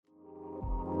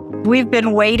We've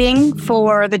been waiting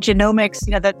for the genomics,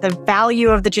 the value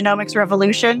of the genomics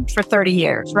revolution for 30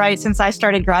 years, right? Since I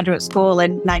started graduate school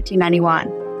in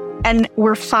 1991. And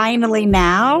we're finally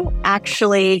now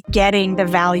actually getting the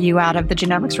value out of the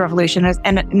genomics revolution.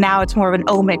 And now it's more of an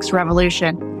omics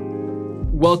revolution.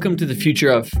 Welcome to the Future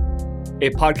Of,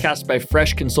 a podcast by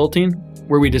Fresh Consulting,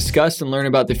 where we discuss and learn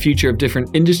about the future of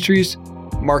different industries,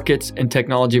 markets, and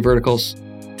technology verticals.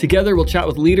 Together, we'll chat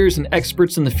with leaders and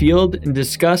experts in the field and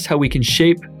discuss how we can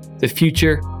shape the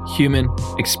future human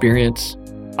experience.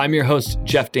 I'm your host,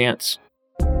 Jeff Dance.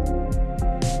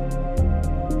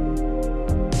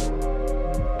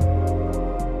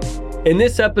 In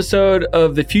this episode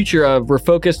of The Future Of, we're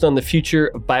focused on the future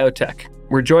of biotech.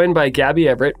 We're joined by Gabby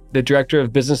Everett, the Director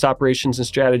of Business Operations and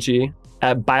Strategy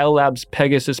at BioLab's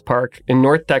Pegasus Park in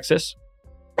North Texas,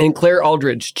 and Claire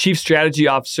Aldridge, Chief Strategy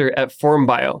Officer at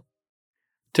FormBio,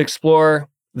 to explore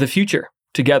the future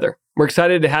together. We're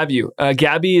excited to have you.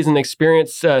 Gabby is an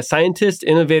experienced scientist,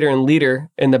 innovator, and leader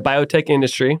in the biotech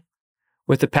industry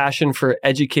with a passion for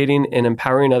educating and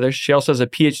empowering others. She also has a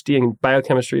PhD in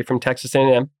biochemistry from Texas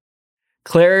A&M.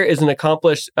 Claire is an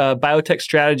accomplished biotech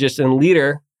strategist and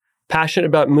leader, passionate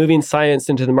about moving science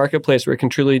into the marketplace where it can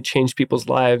truly change people's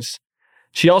lives.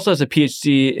 She also has a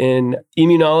PhD in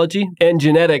immunology and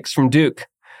genetics from Duke.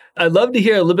 I'd love to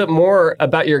hear a little bit more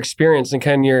about your experience and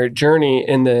kind of your journey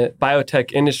in the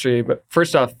biotech industry. But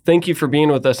first off, thank you for being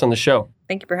with us on the show.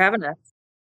 Thank you for having us.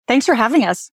 Thanks for having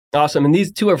us. Awesome. And these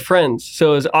two are friends.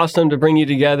 So it's awesome to bring you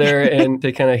together and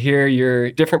to kind of hear your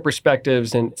different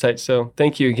perspectives and insights. So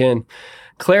thank you again.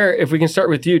 Claire, if we can start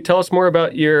with you, tell us more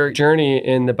about your journey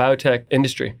in the biotech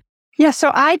industry. Yeah,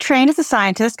 so I trained as a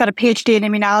scientist, got a PhD in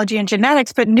immunology and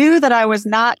genetics, but knew that I was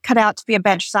not cut out to be a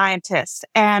bench scientist.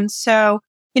 And so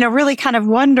really kind of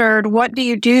wondered, what do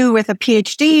you do with a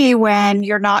PhD when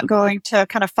you're not going to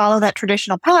kind of follow that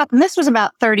traditional path? And this was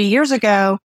about 30 years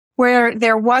ago, where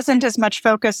there wasn't as much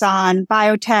focus on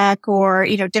biotech or,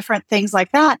 different things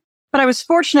like that. But I was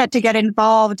fortunate to get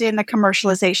involved in the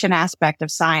commercialization aspect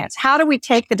of science. How do we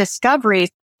take the discoveries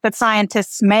that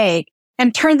scientists make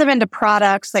and turn them into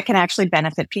products that can actually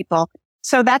benefit people?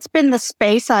 So that's been the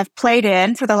space I've played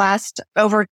in for the last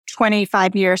over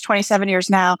 25 years, 27 years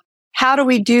now. How do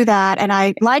we do that? And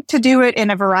I like to do it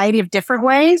in a variety of different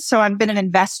ways. So I've been an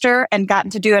investor and gotten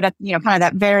to do it at, kind of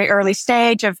that very early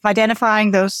stage of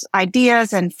identifying those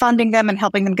ideas and funding them and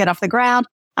helping them get off the ground.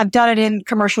 I've done it in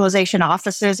commercialization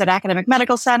offices at academic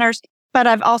medical centers, but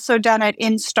I've also done it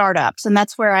in startups. And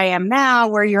that's where I am now,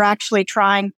 where you're actually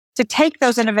trying to take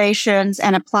those innovations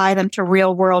and apply them to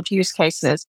real world use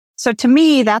cases. So to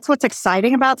me, that's what's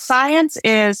exciting about science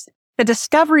is the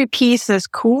discovery piece is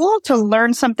cool to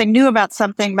learn something new about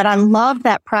something, but I love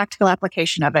that practical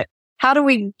application of it. How do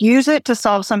we use it to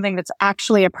solve something that's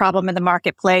actually a problem in the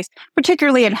marketplace,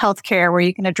 particularly in healthcare where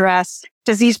you can address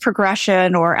disease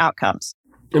progression or outcomes?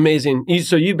 Amazing.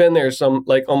 So you've been there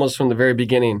almost from the very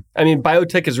beginning. I mean,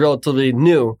 biotech is relatively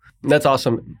new. That's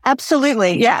awesome.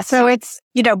 Absolutely. Yeah. So it's,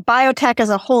 biotech as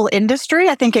a whole industry.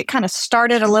 I think it kind of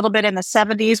started a little bit in the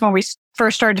 70s when we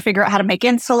first started to figure out how to make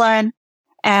insulin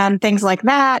and things like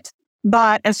that.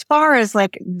 But as far as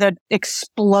the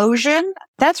explosion,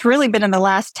 that's really been in the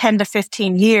last 10 to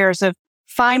 15 years of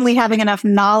finally having enough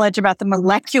knowledge about the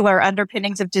molecular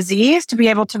underpinnings of disease to be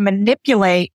able to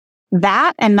manipulate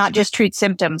that and not just treat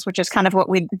symptoms, which is kind of what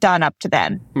we've done up to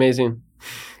then. Amazing.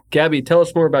 Gabby, tell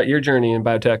us more about your journey in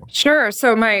biotech. Sure.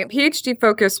 So my PhD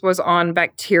focus was on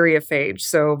bacteriophage,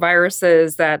 so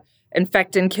viruses that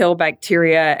infect and kill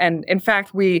bacteria. And in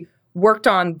fact, we worked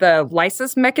on the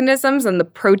lysis mechanisms and the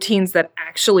proteins that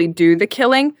actually do the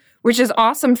killing, which is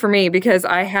awesome for me because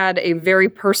I had a very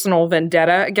personal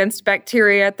vendetta against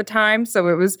bacteria at the time. So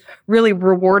it was really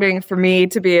rewarding for me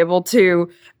to be able to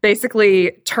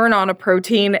basically turn on a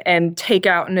protein and take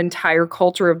out an entire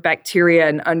culture of bacteria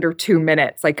in under 2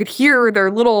 minutes. I could hear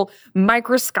their little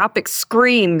microscopic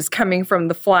screams coming from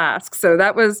the flask. So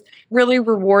that was really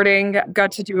rewarding.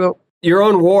 Got to do your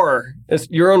own war. It's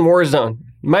your own war zone,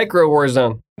 micro war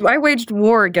zone. I waged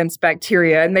war against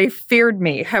bacteria and they feared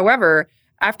me. However,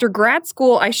 after grad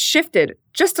school, I shifted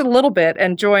just a little bit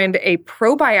and joined a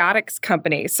probiotics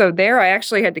company. So there I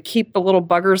actually had to keep the little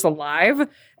buggers alive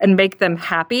and make them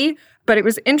happy. But it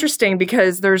was interesting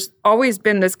because there's always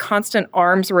been this constant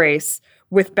arms race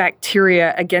with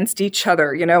bacteria against each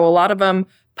other. A lot of them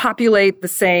populate the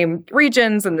same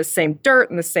regions and the same dirt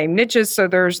and the same niches. So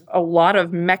there's a lot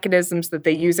of mechanisms that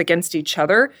they use against each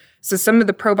other. So some of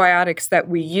the probiotics that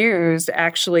we used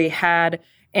actually had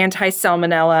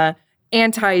anti-salmonella,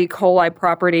 anti-E. coli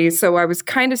properties. So I was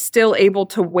kind of still able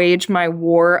to wage my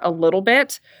war a little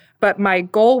bit. But my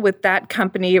goal with that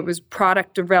company, it was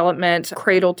product development,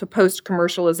 cradle to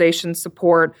post-commercialization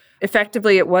support.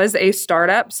 Effectively, it was a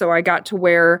startup, so I got to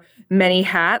wear many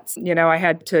hats. I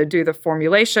had to do the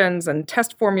formulations and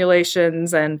test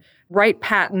formulations and write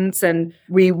patents, and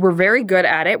we were very good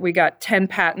at it. We got 10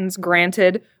 patents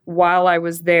granted while I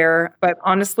was there. But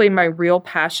honestly, my real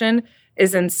passion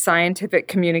is in scientific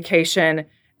communication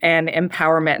and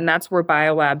empowerment, and that's where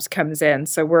Biolabs comes in.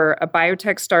 So we're a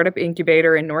biotech startup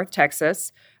incubator in North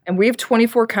Texas, and we have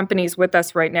 24 companies with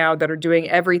us right now that are doing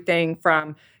everything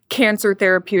from cancer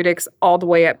therapeutics all the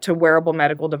way up to wearable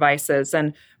medical devices.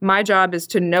 And my job is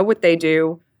to know what they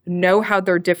do, know how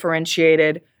they're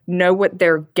differentiated, know what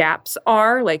their gaps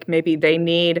are. Like maybe they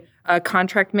need a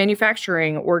contract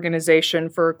manufacturing organization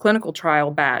for a clinical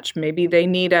trial batch. Maybe they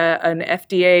need an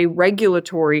FDA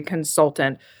regulatory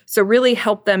consultant. So really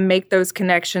help them make those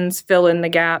connections, fill in the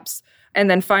gaps. And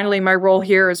then finally, my role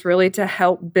here is really to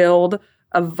help build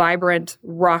a vibrant,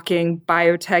 rocking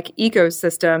biotech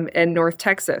ecosystem in North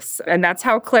Texas. And that's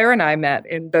how Claire and I met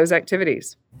in those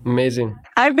activities. Amazing.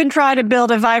 I've been trying to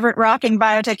build a vibrant, rocking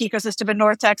biotech ecosystem in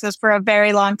North Texas for a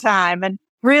very long time. And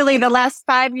really, the last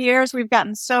 5 years, we've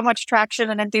gotten so much traction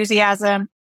and enthusiasm,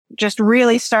 just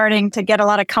really starting to get a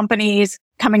lot of companies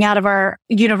coming out of our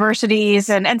universities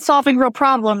and solving real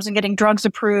problems and getting drugs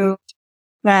approved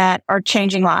that are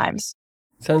changing lives.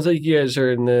 Sounds like you guys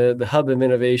are in the hub of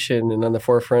innovation and on the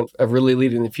forefront of really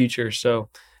leading the future. So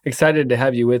excited to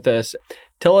have you with us.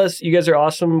 Tell us, you guys are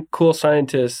awesome, cool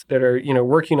scientists that are,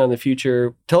 working on the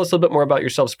future. Tell us a little bit more about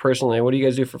yourselves personally. What do you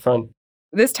guys do for fun?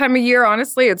 This time of year,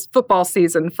 honestly, it's football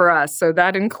season for us. So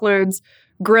that includes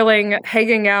grilling,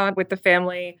 hanging out with the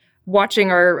family, watching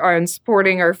and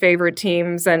supporting our favorite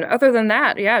teams. And other than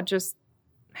that, just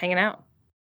hanging out.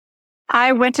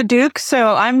 I went to Duke,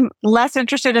 so I'm less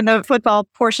interested in the football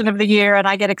portion of the year, and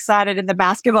I get excited in the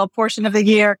basketball portion of the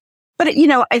year. But,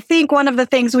 I think one of the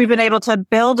things we've been able to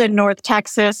build in North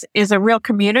Texas is a real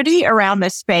community around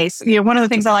this space. One of the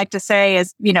things I like to say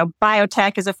is,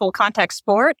 biotech is a full contact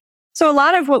sport. So a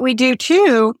lot of what we do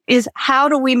too is how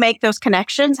do we make those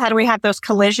connections? How do we have those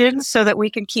collisions so that we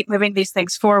can keep moving these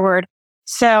things forward?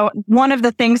 So one of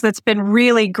the things that's been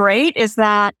really great is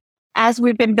that as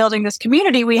we've been building this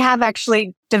community, we have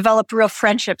actually developed real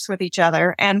friendships with each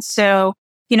other. And so,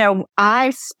 I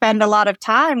spend a lot of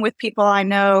time with people I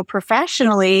know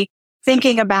professionally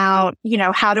thinking about,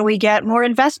 how do we get more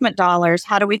investment dollars?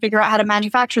 How do we figure out how to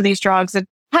manufacture these drugs? And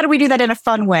how do we do that in a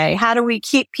fun way? How do we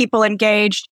keep people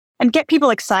engaged and get people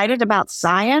excited about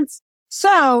science?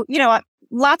 So,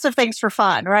 lots of things for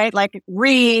fun, right? Like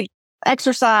read,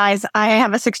 exercise. I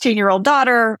have a 16-year-old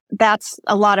daughter. That's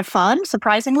a lot of fun,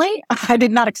 surprisingly. I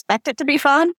did not expect it to be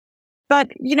fun. But,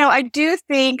 I do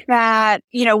think that,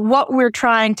 what we're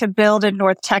trying to build in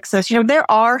North Texas,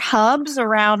 there are hubs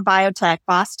around biotech,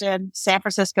 Boston, San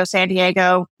Francisco, San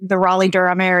Diego, the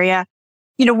Raleigh-Durham area.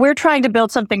 We're trying to build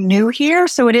something new here.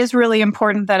 So it is really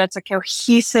important that it's a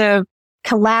cohesive,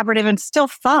 collaborative, and still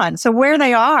fun. So where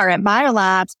they are at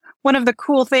Biolabs, one of the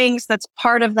cool things that's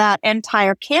part of that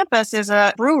entire campus is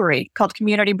a brewery called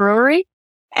Community Brewery.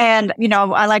 And,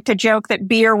 I like to joke that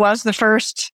beer was the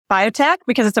first biotech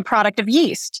because it's a product of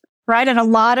yeast, right? And a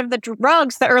lot of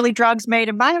the early drugs made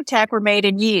in biotech were made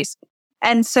in yeast.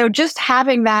 And so just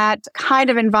having that kind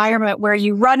of environment where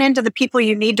you run into the people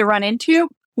you need to run into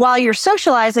while you're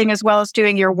socializing as well as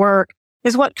doing your work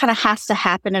is what kind of has to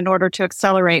happen in order to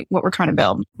accelerate what we're trying to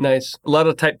build. Nice. A lot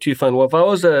of type 2 fun. Well, if I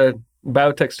was a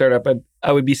biotech startup,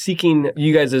 I would be seeking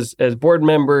you guys as board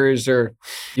members or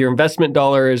your investment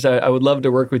dollars. I would love to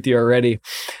work with you already.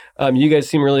 You guys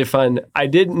seem really fun. I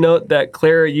did note that,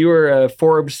 Claire, you were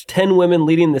Forbes 10 women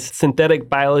leading the synthetic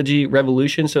biology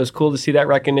revolution. So it's cool to see that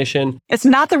recognition. It's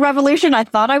not the revolution I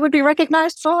thought I would be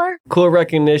recognized for. Cool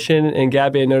recognition. And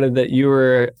Gabby, I noted that you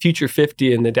were Future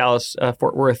 50 in the Dallas,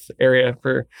 Fort Worth area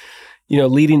for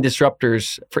leading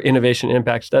disruptors for innovation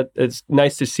impacts. It's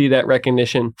nice to see that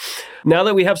recognition. Now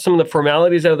that we have some of the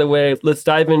formalities out of the way, let's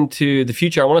dive into the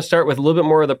future. I want to start with a little bit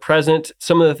more of the present,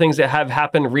 some of the things that have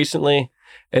happened recently,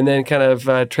 and then kind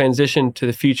of transition to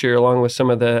the future along with some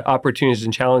of the opportunities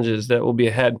and challenges that will be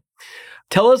ahead.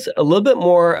 Tell us a little bit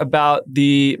more about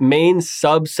the main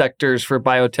subsectors for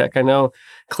biotech. I know,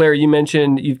 Claire, you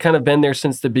mentioned you've kind of been there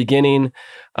since the beginning.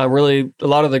 Really, a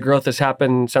lot of the growth has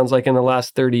happened, sounds like, in the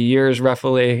last 30 years,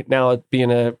 roughly. Now it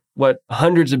being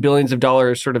hundreds of billions of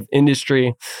dollars sort of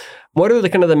industry. What are the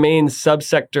kind of the main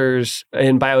subsectors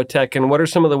in biotech, and what are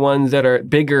some of the ones that are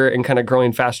bigger and kind of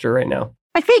growing faster right now?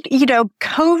 I think,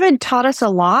 COVID taught us a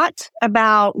lot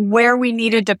about where we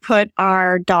needed to put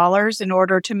our dollars in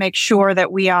order to make sure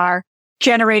that we are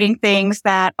generating things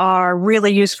that are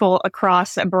really useful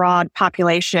across a broad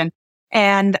population.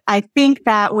 And I think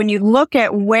that when you look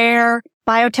at where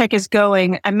biotech is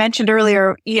going, I mentioned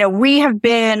earlier, we have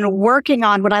been working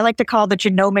on what I like to call the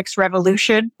genomics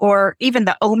revolution, or even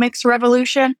the omics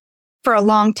revolution, for a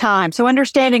long time. So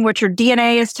understanding what your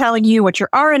DNA is telling you, what your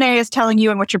RNA is telling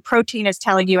you, and what your protein is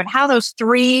telling you, and how those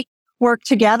three work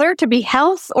together to be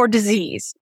health or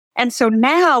disease. And so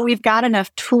now we've got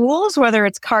enough tools, whether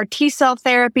it's CAR T-cell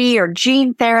therapy or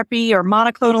gene therapy or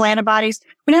monoclonal antibodies.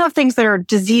 We now have things that are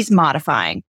disease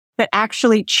modifying, that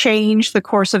actually change the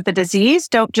course of the disease,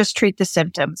 don't just treat the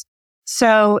symptoms.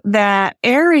 So the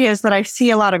areas that I see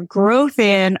a lot of growth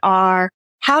in are,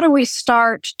 how do we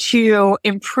start to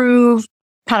improve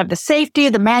kind of the safety,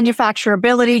 the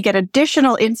manufacturability, get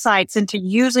additional insights into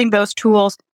using those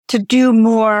tools to do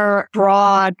more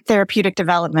broad therapeutic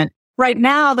development? Right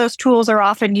now, those tools are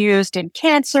often used in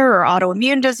cancer or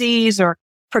autoimmune disease or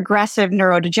progressive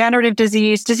neurodegenerative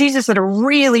diseases that are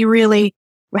really, really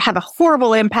have a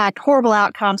horrible impact, horrible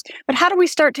outcomes. But how do we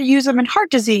start to use them in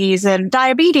heart disease and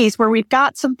diabetes, where we've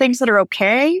got some things that are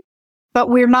okay, but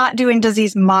we're not doing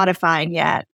disease modifying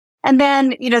yet? And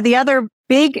then, the other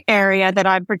big area that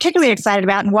I'm particularly excited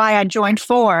about and why I joined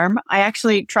Form, I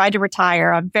actually tried to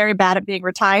retire. I'm very bad at being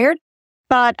retired,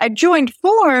 but I joined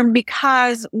Form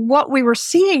because what we were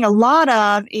seeing a lot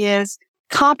of is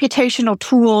computational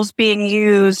tools being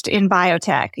used in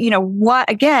biotech.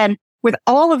 Again, with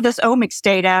all of this omics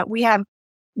data, we have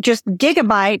just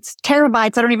gigabytes,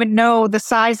 terabytes. I don't even know the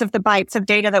size of the bytes of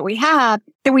data that we have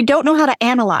that we don't know how to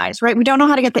analyze, right? We don't know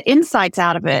how to get the insights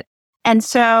out of it. And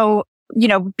so,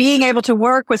 being able to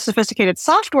work with sophisticated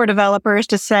software developers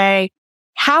to say,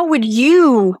 how would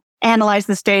you analyze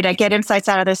this data, get insights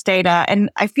out of this data? And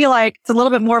I feel like it's a little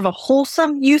bit more of a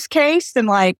wholesome use case than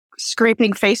like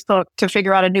scraping Facebook to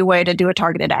figure out a new way to do a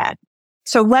targeted ad.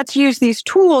 So let's use these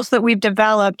tools that we've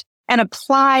developed and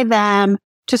apply them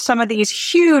to some of these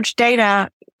huge data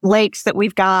lakes that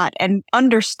we've got and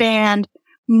understand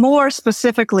more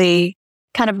specifically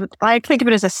I think of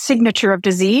it as a signature of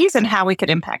disease and how we could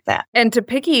impact that. And to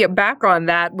piggyback on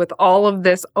that, with all of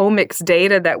this omics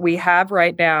data that we have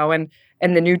right now and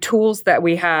the new tools that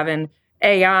we have, and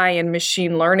AI and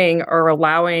machine learning are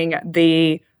allowing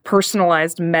the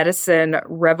personalized medicine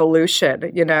revolution,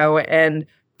 and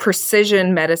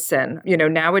precision medicine.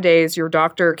 Nowadays your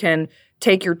doctor can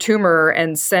take your tumor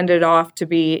and send it off to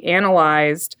be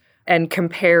analyzed and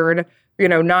compared,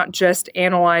 not just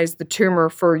analyze the tumor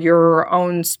for your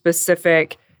own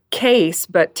specific case,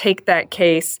 but take that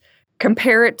case,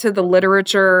 compare it to the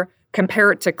literature,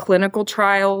 compare it to clinical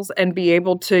trials, and be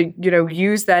able to,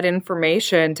 use that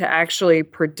information to actually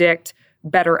predict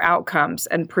better outcomes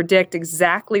and predict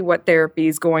exactly what therapy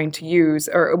is going to use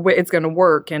or it's going to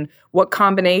work and what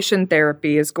combination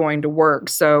therapy is going to work.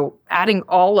 So adding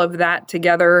all of that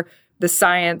together, the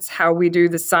science, how we do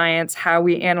the science, how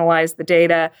we analyze the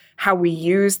data, how we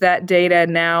use that data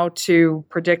now to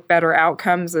predict better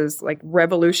outcomes is like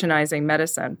revolutionizing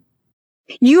medicine.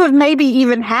 You have maybe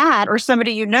even had, or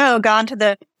somebody gone to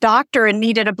the doctor and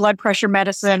needed a blood pressure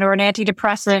medicine or an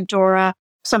antidepressant or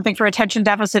something for attention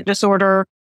deficit disorder.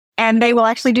 And they will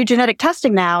actually do genetic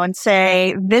testing now and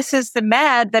say, this is the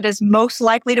med that is most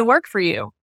likely to work for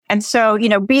you. And so,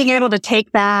 being able to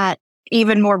take that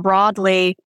even more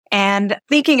broadly and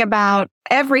thinking about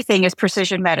everything as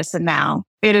precision medicine now.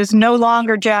 It is no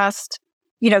longer just,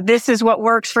 this is what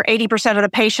works for 80% of the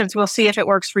patients. We'll see if it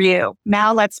works for you.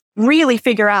 Now let's really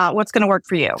figure out what's going to work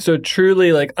for you. So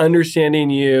truly like understanding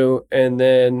you and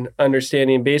then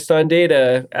understanding based on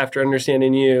data after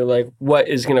understanding you, like what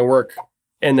is going to work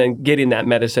and then getting that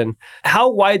medicine. How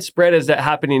widespread is that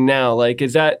happening now? Like,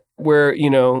 is that where,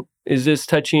 is this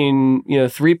touching,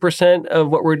 3% of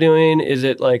what we're doing? Is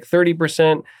it like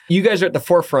 30%? You guys are at the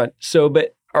forefront. So,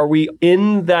 but are we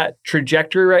in that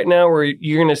trajectory right now where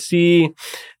you're going to see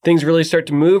things really start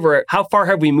to move? Or how far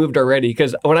have we moved already?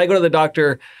 Because when I go to the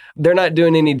doctor, they're not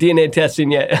doing any DNA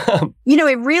testing yet.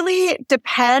 It really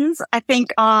depends, I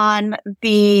think, on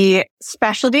the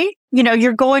specialty.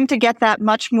 You're going to get that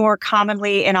much more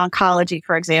commonly in oncology,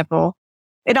 for example.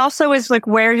 It also is like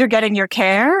where you're getting your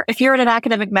care. If you're at an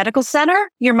academic medical center,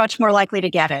 you're much more likely to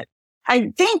get it.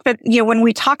 I think that, when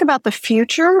we talk about the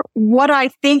future, what I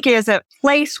think is a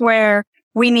place where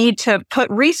we need to put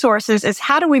resources is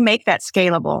how do we make that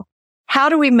scalable? How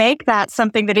do we make that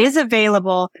something that is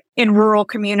available in rural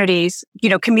communities,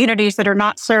 communities that are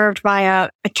not served by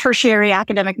a tertiary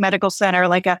academic medical center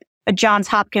like a Johns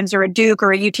Hopkins or a Duke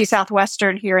or a UT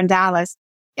Southwestern here in Dallas?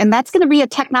 And that's going to be a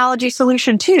technology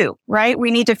solution too, right?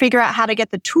 We need to figure out how to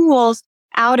get the tools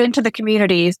out into the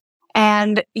communities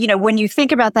And, when you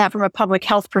think about that from a public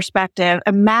health perspective,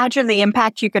 imagine the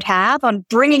impact you could have on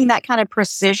bringing that kind of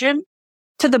precision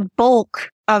to the bulk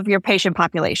of your patient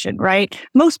population, right?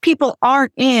 Most people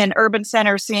aren't in urban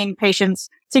centers seeing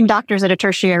doctors at a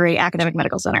tertiary academic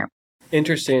medical center.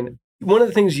 Interesting. One of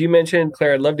the things you mentioned,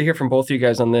 Claire, I'd love to hear from both of you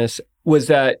guys on this, was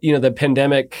that, the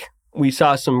pandemic, we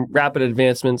saw some rapid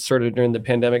advancements sort of during the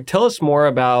pandemic. Tell us more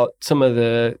about some of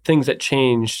the things that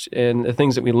changed and the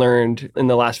things that we learned in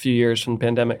the last few years from the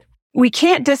pandemic. We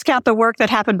can't discount the work that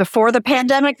happened before the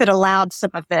pandemic that allowed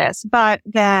some of this, but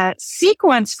the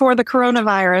sequence for the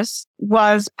coronavirus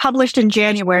was published in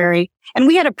January, and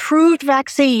we had approved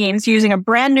vaccines using a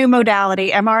brand new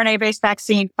modality, mRNA-based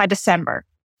vaccine, by December.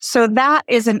 So that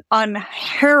is an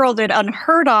unheralded,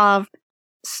 unheard of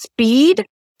speed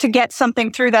to get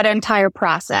something through that entire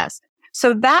process.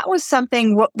 So that was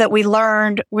something that we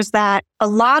learned, was that a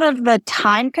lot of the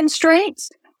time constraints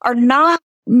are not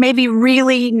maybe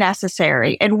really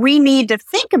necessary. And we need to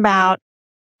think about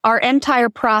our entire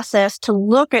process to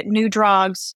look at new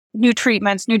drugs, new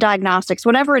treatments, new diagnostics,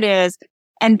 whatever it is,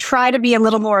 and try to be a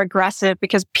little more aggressive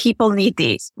because people need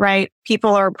these, right?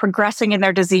 People are progressing in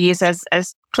their disease as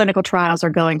clinical trials are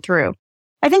going through.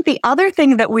 I think the other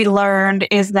thing that we learned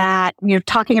is that,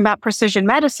 talking about precision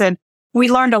medicine, we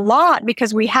learned a lot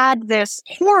because we had this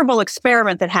horrible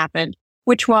experiment that happened,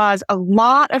 which was a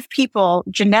lot of people,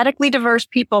 genetically diverse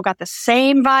people, got the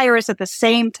same virus at the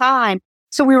same time.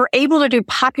 So we were able to do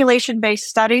population-based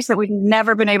studies that we've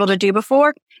never been able to do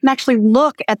before and actually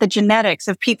look at the genetics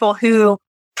of people who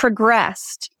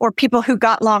progressed or people who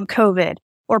got long COVID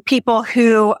or people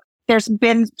who, there's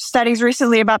been studies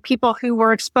recently about people who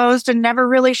were exposed and never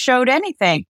really showed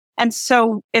anything. And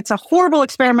so it's a horrible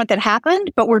experiment that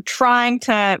happened, but we're trying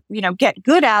to, get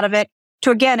good out of it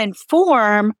to, again,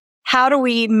 inform how do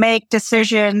we make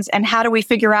decisions and how do we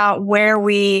figure out where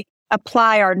we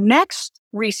apply our next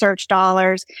research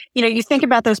dollars. You think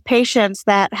about those patients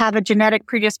that have a genetic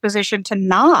predisposition to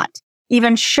not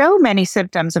even show many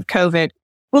symptoms of COVID.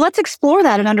 Well, let's explore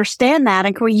that and understand that.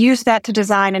 And can we use that to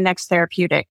design a next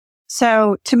therapeutic?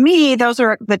 So to me, those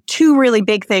are the two really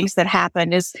big things that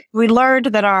happened. Is we learned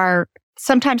that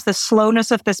sometimes the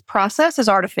slowness of this process is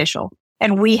artificial.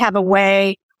 And we have a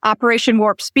way, Operation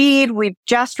Warp Speed. We've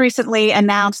just recently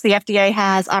announced the FDA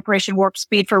has Operation Warp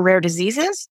Speed for rare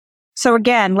diseases. So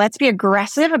again, let's be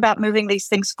aggressive about moving these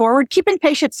things forward, keeping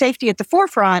patient safety at the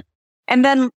forefront. And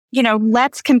then,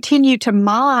 let's continue to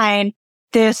mine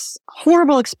this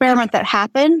horrible experiment that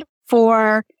happened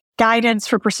for guidance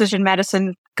for precision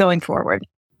medicine going forward.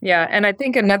 Yeah. And I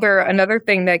think another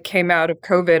thing that came out of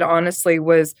COVID, honestly,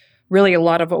 was really a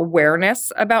lot of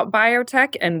awareness about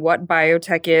biotech and what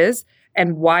biotech is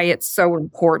and why it's so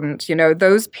important.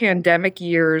 Those pandemic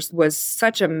years was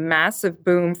such a massive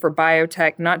boom for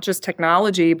biotech, not just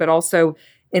technology, but also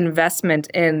investment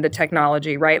in the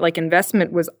technology, right? Like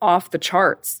investment was off the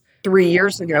charts 3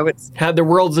 years ago. It's had the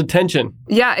world's attention.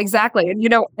 Yeah, exactly.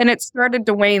 And it started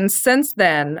to wane since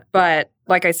then. But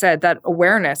like I said, that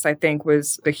awareness, I think,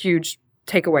 was the huge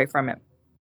takeaway from it.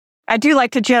 I do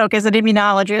like to joke as an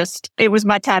immunologist, it was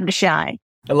my time to shine.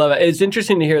 I love it. It's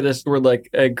interesting to hear this word like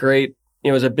a great,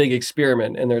 it was a big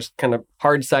experiment and there's kind of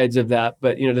hard sides of that.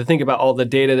 But, to think about all the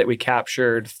data that we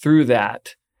captured through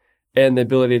that and the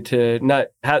ability to not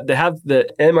have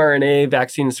the mRNA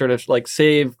vaccine sort of like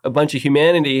save a bunch of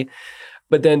humanity,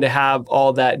 but then to have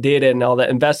all that data and all that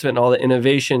investment and all the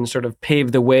innovation sort of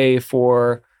pave the way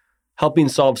for helping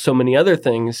solve so many other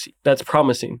things. That's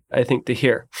promising, I think, to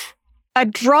hear.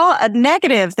 A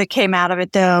negative that came out of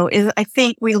it, though, is I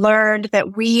think we learned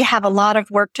that we have a lot of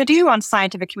work to do on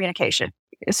scientific communication.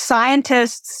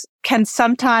 Scientists can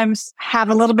sometimes have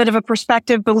a little bit of a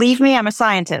perspective. Believe me, I'm a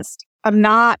scientist. I'm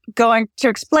not going to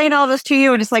explain all this to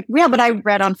you. And it's like, yeah, but I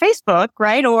read on Facebook,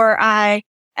 right?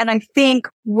 And I think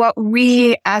what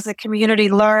we as a community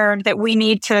learned that we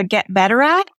need to get better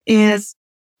at is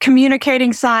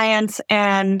communicating science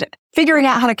and figuring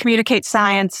out how to communicate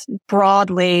science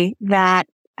broadly that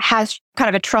has kind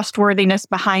of a trustworthiness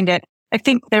behind it. I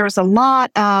think there's a lot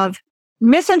of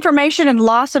misinformation and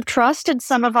loss of trust in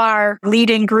some of our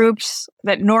leading groups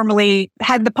that normally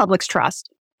had the public's trust.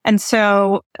 And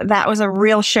so that was a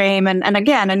real shame. And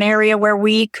again, an area where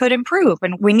we could improve.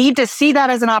 And we need to see that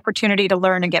as an opportunity to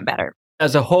learn and get better.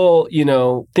 As a whole,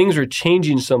 things were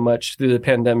changing so much through the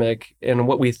pandemic and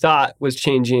what we thought was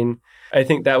changing. I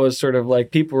think that was sort of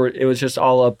like it was just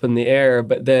all up in the air.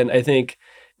 But then I think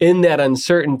in that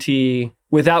uncertainty,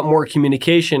 without more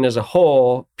communication as a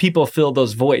whole, people fill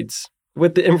those voids.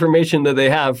 with the information that they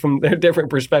have from their different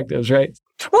perspectives, right?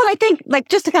 Well, I think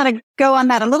just to kind of go on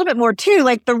that a little bit more too,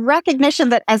 the recognition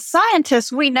that as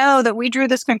scientists, we know that we drew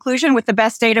this conclusion with the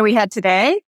best data we had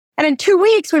today. And in 2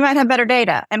 weeks, we might have better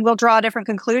data and we'll draw a different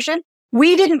conclusion.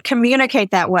 We didn't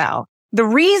communicate that well. The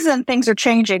reason things are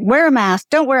changing, wear a mask,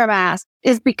 don't wear a mask,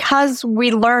 is because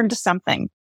we learned something.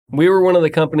 We were one of the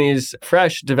companies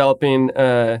fresh developing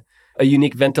a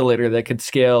unique ventilator that could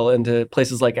scale into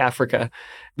places like Africa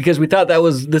because we thought that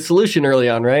was the solution early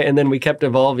on, right? And then we kept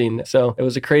evolving. So it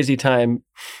was a crazy time.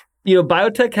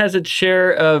 Biotech has its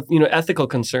share of, ethical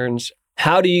concerns.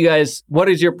 What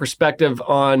is your perspective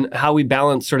on how we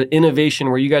balance sort of innovation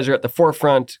where you guys are at the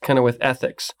forefront kind of with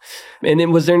ethics? And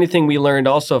then was there anything we learned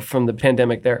also from the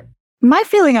pandemic there? My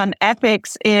feeling on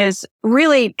ethics is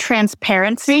really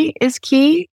transparency is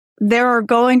key. There are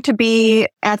going to be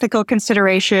ethical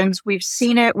considerations. We've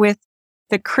seen it with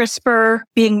the CRISPR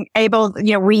being able,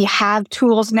 we have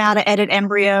tools now to edit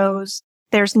embryos.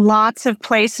 There's lots of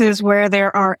places where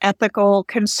there are ethical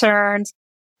concerns.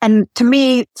 And to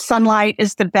me, sunlight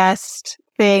is the best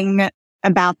thing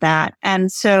about that.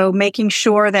 And so making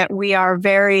sure that we are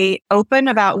very open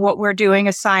about what we're doing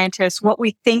as scientists, what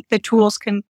we think the tools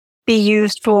can be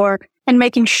used for, and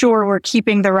making sure we're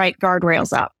keeping the right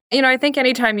guardrails up. I think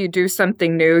anytime you do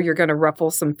something new, you're going to ruffle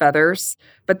some feathers.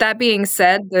 But that being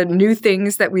said, the new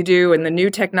things that we do and the new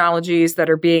technologies that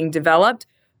are being developed,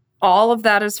 all of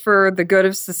that is for the good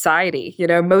of society.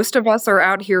 Most of us are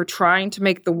out here trying to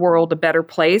make the world a better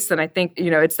place. And I think,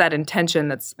 it's that intention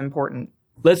that's important.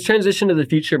 Let's transition to the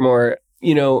future more.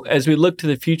 As we look to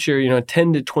the future,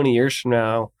 10 to 20 years from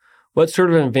now, what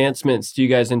sort of advancements do you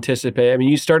guys anticipate? I mean,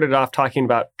 you started off talking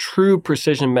about true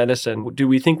precision medicine. Do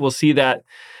we think we'll see that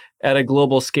at a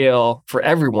global scale for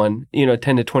everyone, 10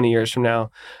 to 20 years from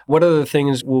now? What other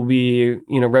things will be,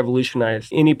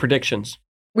 revolutionized? Any predictions?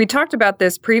 We talked about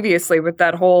this previously with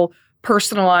that whole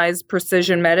personalized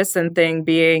precision medicine thing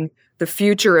being the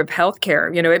future of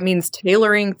healthcare. It means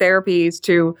tailoring therapies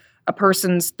to a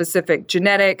person's specific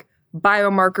genetic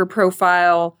biomarker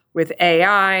profile. With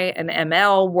AI and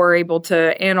ML, we're able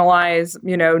to analyze,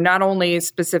 not only a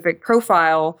specific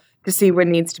profile to see what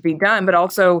needs to be done, but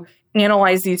also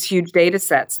analyze these huge data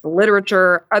sets, the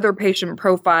literature, other patient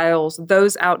profiles,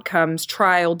 those outcomes,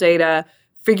 trial data,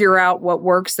 figure out what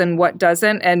works and what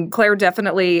doesn't. And Claire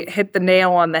definitely hit the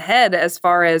nail on the head as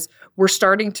far as we're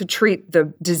starting to treat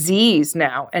the disease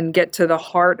now and get to the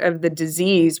heart of the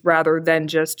disease rather than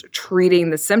just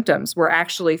treating the symptoms. We're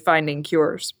actually finding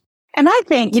cures. And I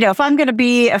think, if I'm going to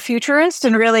be a futurist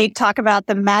and really talk about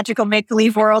the magical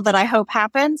make-believe world that I hope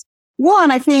happens,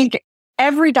 one, I think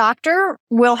every doctor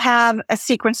will have a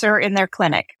sequencer in their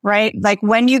clinic, right? Like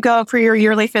when you go for your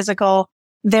yearly physical,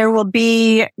 there will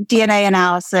be DNA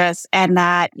analysis and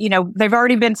that, there've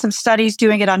already been some studies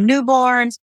doing it on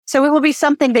newborns. So it will be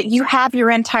something that you have your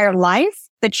entire life,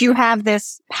 that you have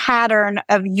this pattern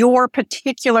of your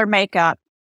particular makeup.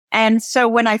 And so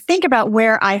when I think about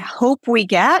where I hope we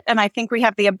get, and I think we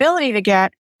have the ability to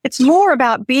get, it's more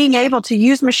about being able to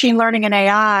use machine learning and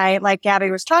AI, like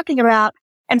Gabby was talking about,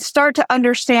 and start to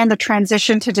understand the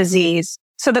transition to disease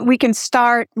so that we can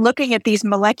start looking at these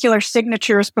molecular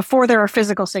signatures before there are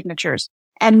physical signatures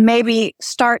and maybe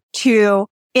start to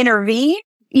intervene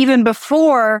even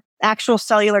before actual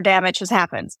cellular damage has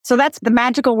happened. So that's the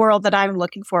magical world that I'm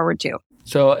looking forward to.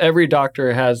 So every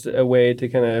doctor has a way to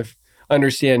kind of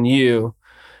understand you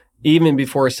even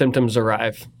before symptoms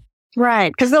arrive.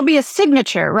 Right, because there'll be a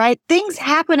signature, right? Things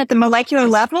happen at the molecular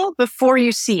level before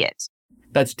you see it.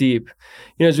 That's deep.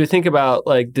 As we think about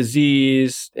like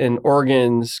disease and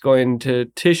organs going to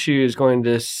tissues, going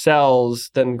to cells,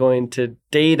 then going to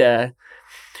data,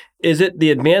 is it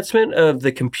the advancement of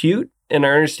the compute and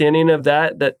our understanding of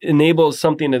that enables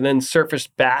something to then surface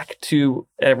back to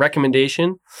a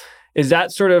recommendation? Is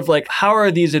that sort of like, how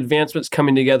are these advancements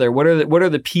coming together? What are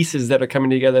the pieces that are coming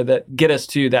together that get us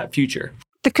to that future?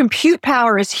 The compute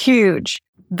power is huge.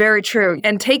 Very true.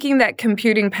 And taking that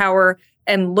computing power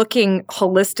and looking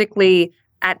holistically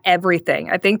at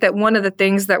everything. I think that one of the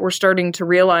things that we're starting to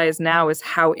realize now is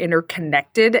how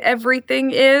interconnected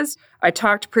everything is. I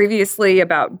talked previously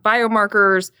about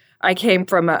biomarkers. I came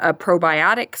from a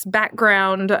probiotics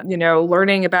background,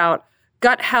 learning about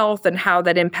gut health and how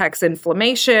that impacts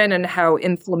inflammation and how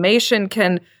inflammation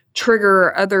can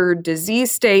trigger other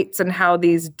disease states and how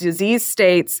these disease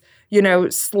states,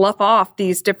 slough off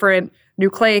these different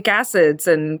nucleic acids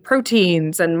and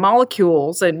proteins and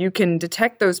molecules. And you can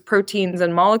detect those proteins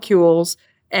and molecules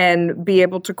and be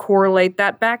able to correlate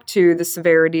that back to the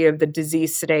severity of the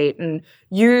disease state and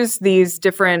use these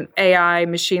different AI,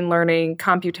 machine learning,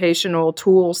 computational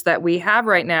tools that we have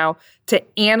right now to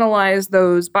analyze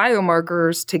those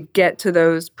biomarkers to get to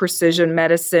those precision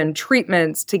medicine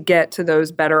treatments, to get to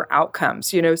those better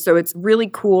outcomes. So it's really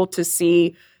cool to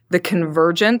see the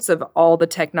convergence of all the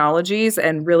technologies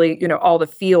and really, all the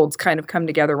fields kind of come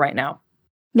together right now.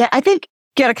 Yeah, I think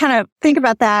you got to kind of think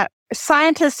about that.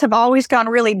 Scientists have always gone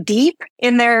really deep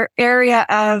in their area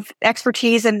of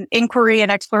expertise and inquiry and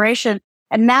exploration.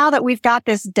 And now that we've got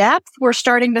this depth, we're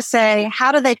starting to say,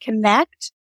 how do they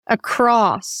connect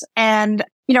across? And,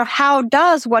 how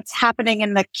does what's happening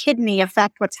in the kidney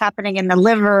affect what's happening in the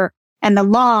liver and the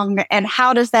lung? And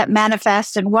how does that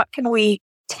manifest? And what can we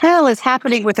tell is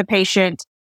happening with a patient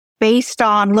based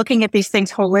on looking at these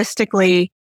things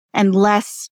holistically and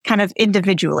less kind of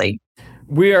individually?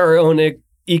 We are our own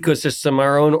ecosystem,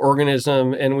 our own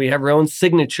organism, and we have our own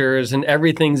signatures, and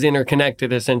everything's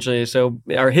interconnected essentially. So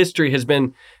our history has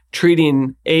been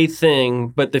treating a thing,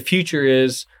 but the future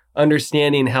is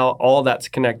understanding how all that's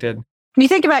connected. When you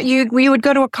think about we would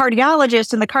go to a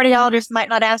cardiologist, and the cardiologist might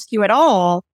not ask you at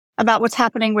all about what's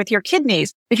happening with your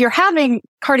kidneys. If you're having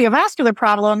cardiovascular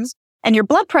problems and your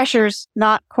blood pressure's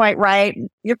not quite right,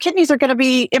 your kidneys are going to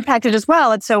be impacted as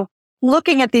well. And so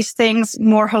looking at these things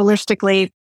more holistically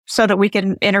so that we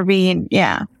can intervene.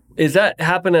 Yeah. Is that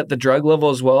happen at the drug level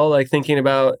as well? Like thinking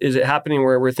about, is it happening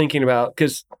where we're thinking about,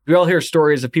 because we all hear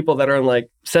stories of people that are on like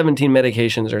 17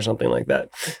 medications or something like that,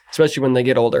 especially when they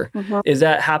get older. Mm-hmm. Is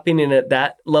that happening at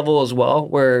that level as well,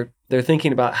 where they're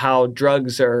thinking about how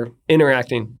drugs are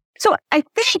interacting? So I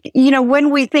think,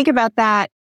 when we think about that,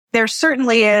 there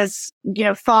certainly is,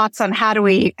 thoughts on how do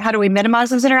we minimize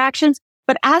those interactions.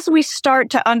 But as we start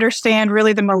to understand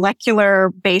really the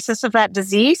molecular basis of that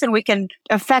disease and we can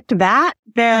affect that,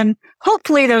 then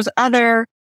hopefully those other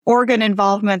organ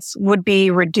involvements would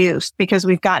be reduced because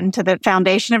we've gotten to the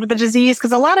foundation of the disease.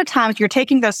 Because a lot of times you're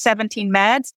taking those 17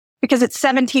 meds because it's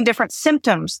 17 different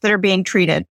symptoms that are being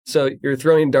treated. So you're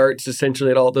throwing darts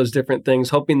essentially at all those different things,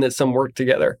 hoping that some work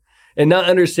together and not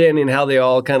understanding how they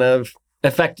all kind of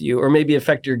affect you or maybe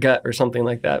affect your gut or something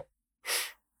like that.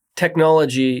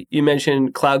 Technology, you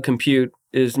mentioned cloud compute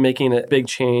is making a big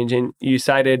change, and you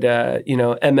cited,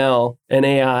 ML and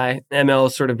AI,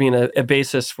 ML sort of being a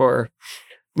basis for,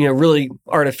 really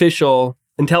artificial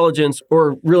intelligence,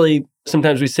 or really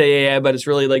sometimes we say AI, but it's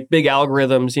really like big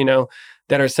algorithms,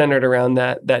 that are centered around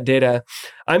that data.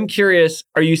 I'm curious,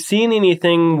 are you seeing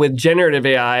anything with generative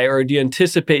AI, or do you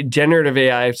anticipate generative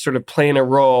AI sort of playing a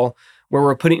role where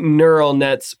we're putting neural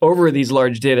nets over these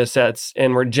large data sets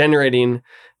and we're generating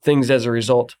things as a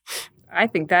result? I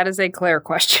think that is a Claire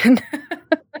question.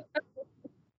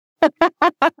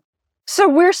 So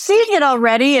we're seeing it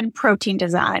already in protein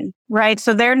design, right?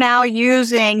 So they're now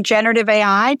using generative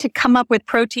AI to come up with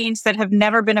proteins that have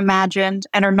never been imagined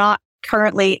and are not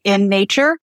currently in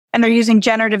nature. And they're using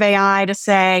generative AI to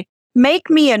say, make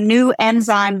me a new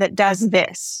enzyme that does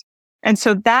this. And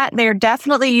so that they're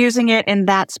definitely using it in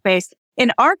that space.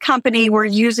 In our company, we're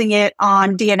using it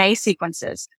on DNA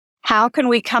sequences. How can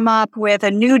we come up with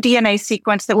a new DNA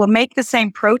sequence that will make the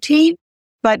same protein,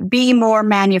 but be more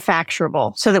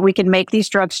manufacturable so that we can make these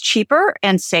drugs cheaper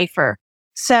and safer?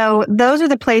 So those are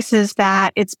the places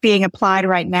that it's being applied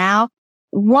right now.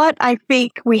 What I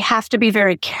think we have to be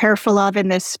very careful of in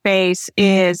this space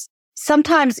is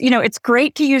sometimes, it's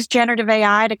great to use generative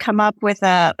AI to come up with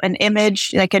an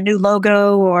image, like a new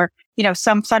logo or,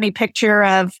 some funny picture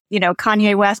of,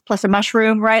 Kanye West plus a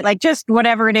mushroom, right? Like just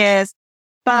whatever it is.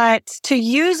 But to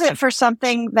use it for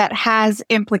something that has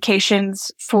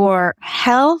implications for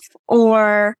health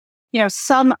or,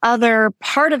 some other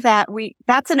part of that,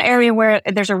 that's an area where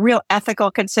there's a real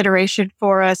ethical consideration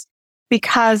for us,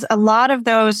 because a lot of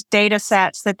those data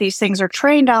sets that these things are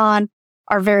trained on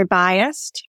are very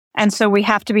biased. And so we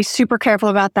have to be super careful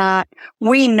about that.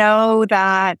 We know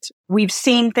that we've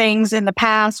seen things in the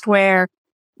past where,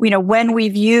 when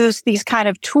we've used these kind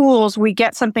of tools, we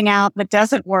get something out that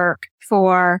doesn't work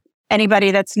for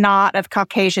anybody that's not of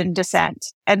Caucasian descent.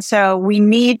 And so we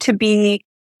need to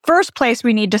first place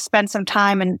we need to spend some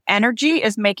time and energy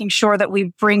is making sure that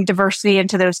we bring diversity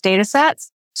into those data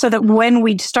sets so that when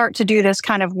we start to do this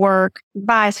kind of work,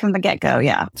 bias from the get-go,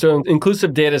 yeah. So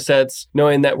inclusive data sets,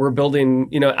 knowing that we're building,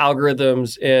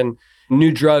 algorithms and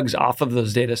new drugs off of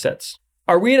those data sets.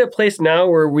 Are we at a place now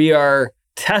where we are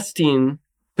testing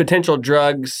potential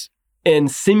drugs and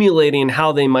simulating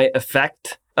how they might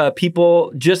affect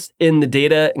people just in the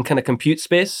data and kind of compute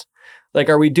space? Like,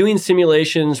 are we doing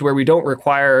simulations where we don't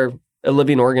require a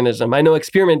living organism? I know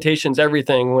experimentation's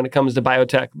everything when it comes to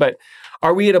biotech, but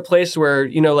Are we at a place where,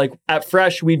 like at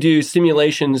Fresh, we do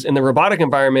simulations in the robotic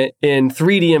environment in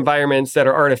 3D environments that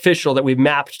are artificial that we've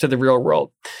mapped to the real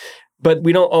world? But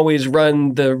we don't always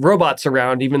run the robots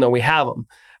around, even though we have them.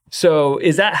 So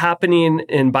is that happening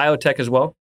in biotech as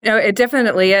well? No, it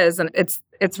definitely is. And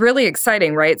it's really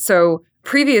exciting, right? So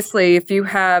previously, if you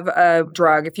have a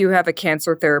drug, if you have a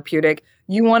cancer therapeutic,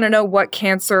 you want to know what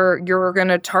cancer you're going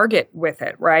to target with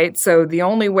it, right? So the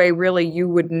only way really you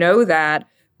would know that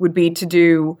would be to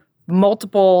do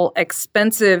multiple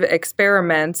expensive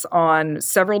experiments on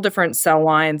several different cell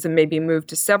lines and maybe move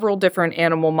to several different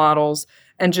animal models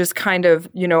and just kind of,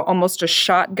 almost a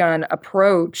shotgun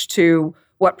approach to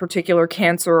what particular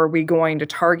cancer are we going to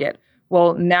target.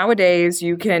 Well, nowadays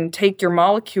you can take your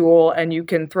molecule and you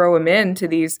can throw them into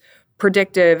these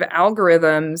predictive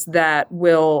algorithms that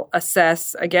will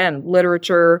assess, again,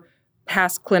 literature,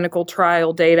 past clinical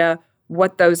trial data,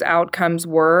 what those outcomes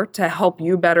were to help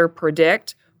you better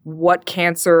predict what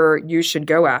cancer you should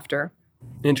go after.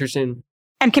 Interesting.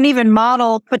 And can even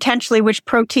model potentially which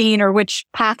protein or which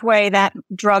pathway that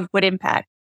drug would impact.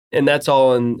 And that's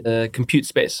all in compute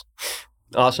space.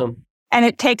 Awesome. And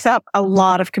it takes up a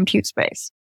lot of compute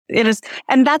space. It is,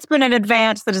 and that's been an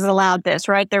advance that has allowed this,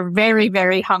 right? They're very,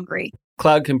 very hungry.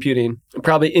 Cloud computing,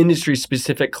 probably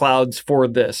industry-specific clouds for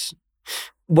this.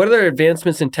 What other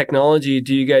advancements in technology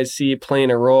do you guys see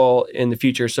playing a role in the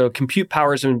future? So compute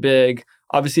power has been big.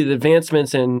 Obviously, the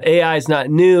advancements in AI is not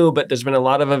new, but there's been a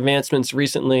lot of advancements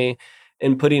recently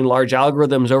in putting large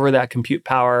algorithms over that compute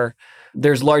power.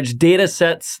 There's large data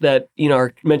sets that,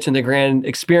 are mentioned the grand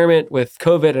experiment with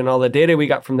COVID and all the data we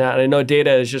got from that. And I know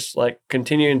data is just like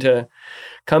continuing to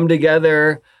come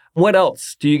together. What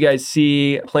else do you guys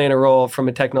see playing a role from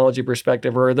a technology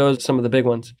perspective, or are those some of the big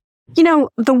ones?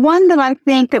 The one that I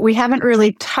think that we haven't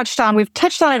really touched on, we've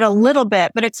touched on it a little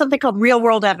bit, but it's something called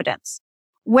real-world evidence.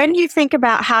 When you think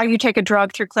about how you take a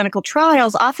drug through clinical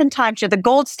trials, oftentimes the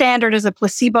gold standard is a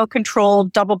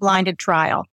placebo-controlled, double-blinded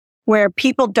trial where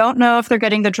people don't know if they're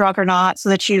getting the drug or not so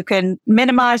that you can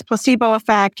minimize placebo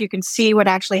effect, you can see what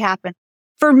actually happened.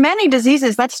 For many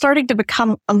diseases, that's starting to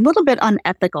become a little bit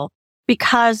unethical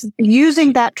because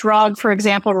using that drug, for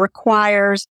example,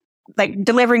 requires like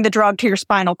delivering the drug to your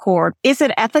spinal cord. Is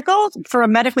it ethical for a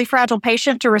medically fragile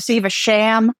patient to receive a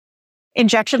sham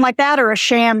injection like that or a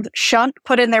sham shunt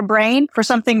put in their brain for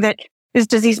something that is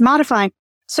disease modifying?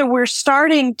 So we're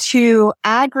starting to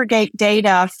aggregate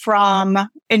data from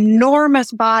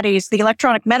enormous bodies. The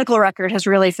electronic medical record has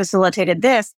really facilitated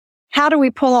this. How do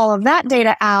we pull all of that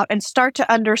data out and start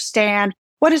to understand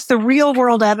what is the real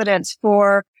world evidence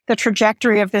for the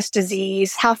trajectory of this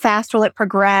disease? How fast will it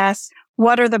progress?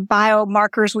 What are the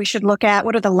biomarkers we should look at?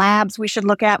 What are the labs we should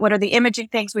look at? What are the imaging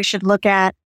things we should look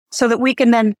at so that we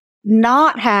can then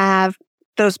not have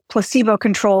those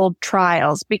placebo-controlled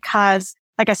trials? Because,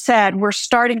 like I said, we're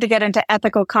starting to get into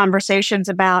ethical conversations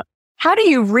about how do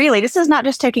you really, this is not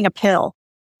just taking a pill.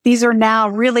 These are now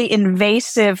really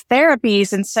invasive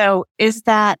therapies. And so is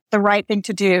that the right thing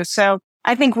to do? So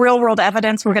I think real world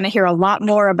evidence, we're going to hear a lot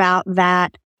more about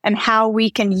that and how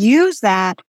we can use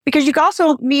that. Because you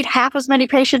also need half as many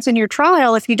patients in your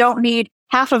trial if you don't need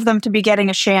half of them to be getting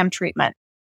a sham treatment.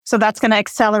 So that's going to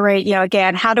accelerate,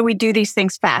 again, how do we do these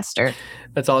things faster?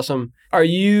 That's awesome. Are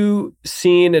you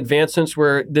seeing advancements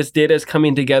where this data is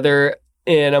coming together?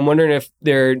 And I'm wondering if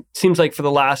seems like for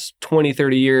the last 20,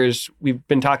 30 years, we've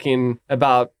been talking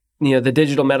about, the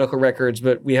digital medical records,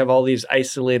 but we have all these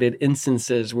isolated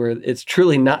instances where it's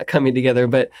truly not coming together.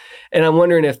 And I'm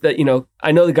wondering if that,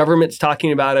 I know the government's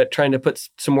talking about it, trying to put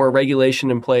some more regulation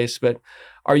in place, but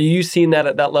are you seeing that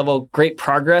at that level, great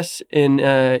progress in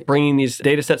bringing these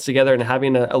data sets together and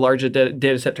having a larger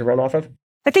data set to run off of?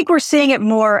 I think we're seeing it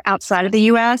more outside of the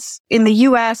U.S. In the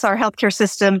U.S., our healthcare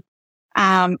system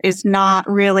is not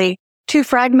really too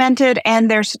fragmented,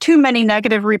 and there's too many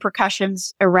negative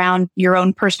repercussions around your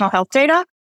own personal health data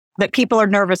that people are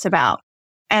nervous about.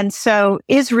 And so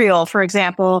Israel, for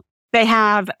example, they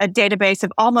have a database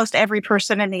of almost every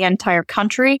person in the entire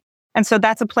country. And so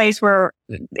that's a place where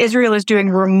Israel is doing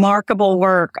remarkable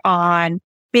work on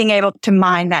being able to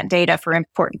mine that data for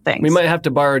important things. We might have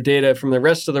to borrow data from the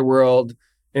rest of the world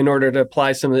in order to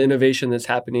apply some of the innovation that's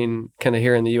happening kind of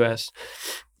here in the U.S.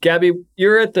 Gabby,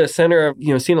 you're at the center of,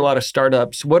 seeing a lot of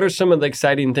startups. What are some of the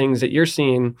exciting things that you're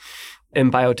seeing in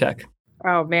biotech?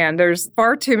 Oh, man, there's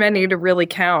far too many to really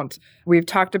count. We've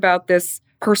talked about this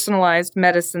personalized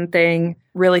medicine thing.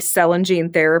 Really, cell and gene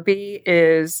therapy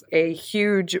is a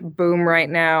huge boom right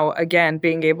now. Again,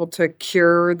 being able to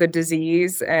cure the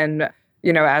disease and,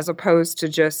 as opposed to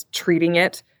just treating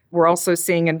it. We're also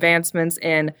seeing advancements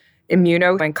in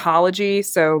immuno-oncology.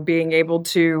 So being able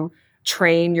to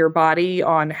train your body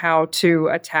on how to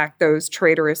attack those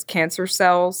traitorous cancer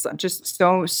cells. Just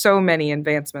so many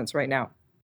advancements right now.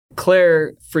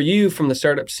 Claire, for you from the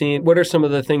startup scene, what are some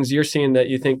of the things you're seeing that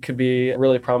you think could be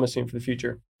really promising for the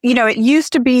future? It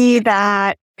used to be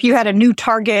that if you had a new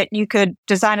target, you could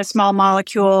design a small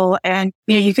molecule and,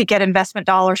 you could get investment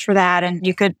dollars for that. And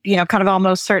you could, kind of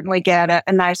almost certainly get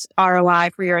a nice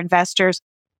ROI for your investors.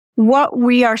 What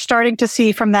we are starting to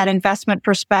see from that investment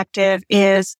perspective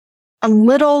is a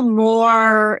little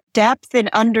more depth in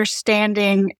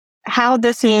understanding how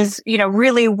this is,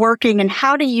 really working and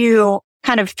how do you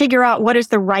kind of figure out what is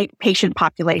the right patient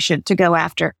population to go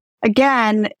after.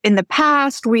 Again, in the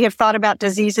past, we have thought about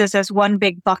diseases as one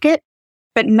big bucket,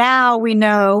 but now we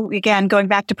know, again, going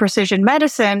back to precision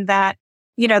medicine, that,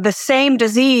 the same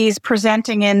disease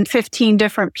presenting in 15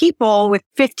 different people with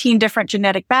 15 different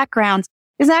genetic backgrounds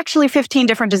is actually 15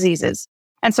 different diseases.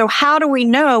 And so how do we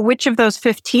know which of those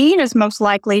 15 is most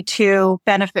likely to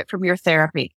benefit from your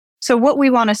therapy? So what we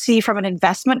want to see from an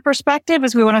investment perspective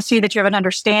is we want to see that you have an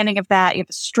understanding of that, you have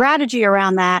a strategy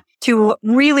around that to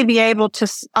really be able to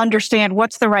understand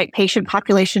what's the right patient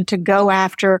population to go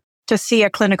after to see a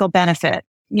clinical benefit.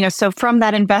 So from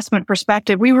that investment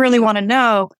perspective, we really want to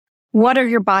know what are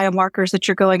your biomarkers that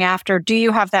you're going after? Do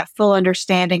you have that full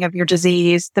understanding of your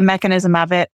disease, the mechanism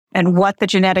of it, and what the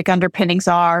genetic underpinnings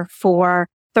are for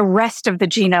the rest of the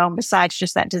genome besides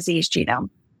just that disease genome?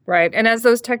 Right. And as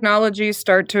those technologies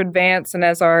start to advance and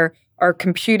as our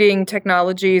computing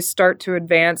technologies start to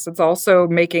advance, it's also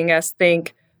making us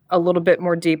think a little bit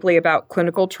more deeply about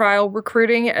clinical trial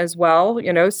recruiting as well.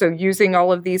 So using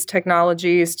all of these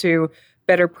technologies to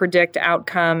better predict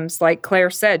outcomes. Like Claire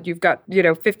said, you've got,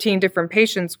 15 different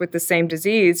patients with the same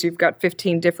disease. You've got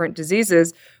 15 different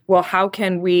diseases. Well, how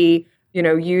can we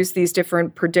use these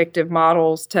different predictive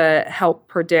models to help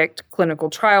predict clinical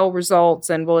trial results?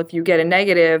 And well, if you get a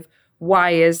negative, why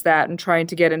is that? And trying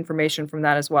to get information from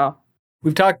that as well.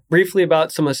 We've talked briefly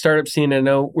about some of the startup scene. I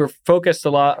know we're focused a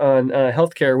lot on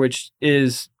healthcare, which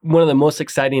is one of the most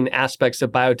exciting aspects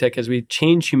of biotech as we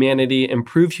change humanity,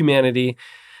 improve humanity.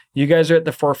 You guys are at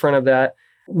the forefront of that.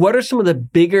 What are some of the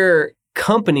bigger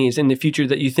companies in the future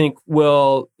that you think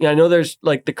will, I know there's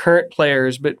like the current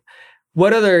players, but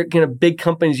what other kind of big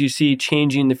companies you see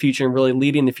changing the future and really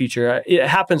leading the future? It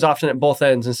happens often at both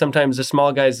ends, and sometimes the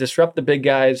small guys disrupt the big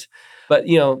guys. But,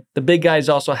 the big guys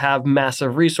also have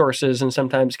massive resources and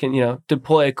sometimes can,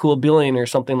 deploy a cool billion or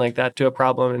something like that to a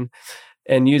problem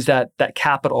and use that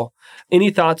capital. Any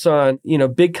thoughts on,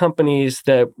 big companies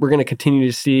that we're going to continue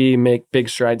to see make big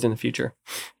strides in the future?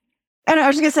 And I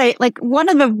was going to say, one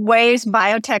of the ways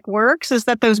biotech works is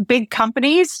that those big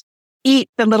companies eat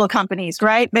the little companies,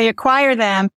 right? They acquire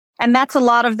them, and that's a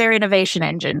lot of their innovation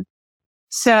engine.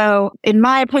 So in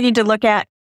my opinion,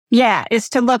 is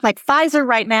to look like Pfizer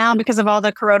right now, because of all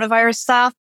the coronavirus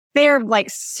stuff, they're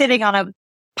sitting on a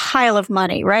pile of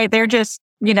money, right? They're just,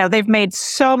 they've made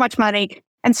so much money.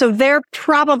 And so they're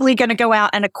probably going to go out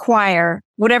and acquire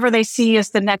whatever they see as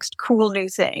the next cool new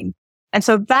thing. And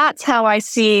so that's how I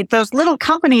see those little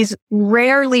companies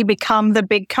rarely become the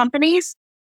big companies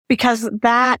because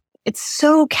it's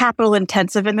so capital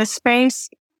intensive in this space.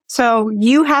 So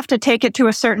you have to take it to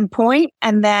a certain point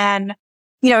and then,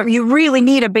 you really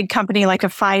need a big company like a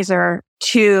Pfizer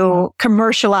to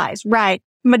commercialize, right?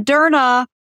 Moderna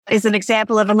is an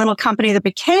example of a little company that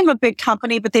became a big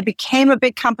company, but they became a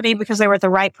big company because they were at the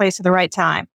right place at the right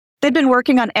time. They've been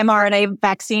working on mRNA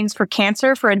vaccines for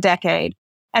cancer for a decade.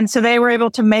 And so they were able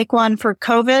to make one for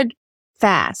COVID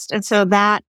fast. And so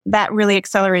that really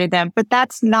accelerated them. But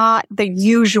that's not the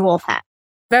usual path.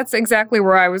 That's exactly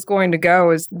where I was going to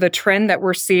go. Is the trend that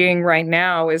we're seeing right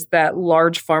now is that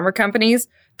large pharma companies,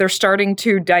 they're starting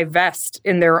to divest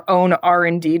in their own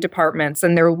R&D departments,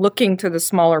 and they're looking to the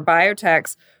smaller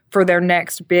biotechs for their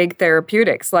next big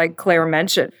therapeutics, like Claire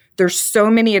mentioned. There's so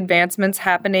many advancements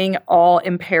happening all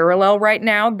in parallel right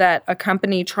now that a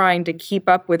company trying to keep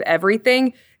up with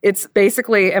everything, it's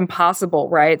basically impossible,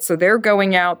 right? So they're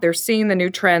going out, they're seeing the new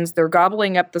trends, they're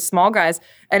gobbling up the small guys,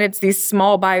 and it's these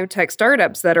small biotech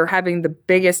startups that are having the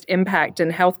biggest impact in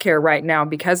healthcare right now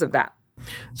because of that.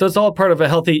 So it's all part of a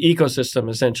healthy ecosystem,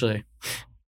 essentially.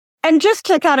 And just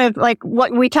to kind of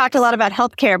what we talked a lot about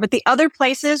healthcare, but the other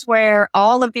places where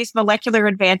all of these molecular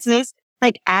advances,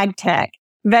 like ag tech,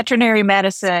 veterinary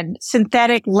medicine,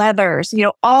 synthetic leathers,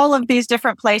 all of these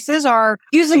different places are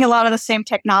using a lot of the same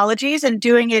technologies and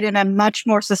doing it in a much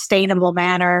more sustainable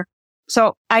manner.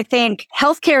 So I think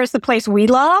healthcare is the place we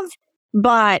love,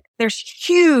 but there's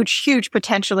huge, huge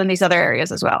potential in these other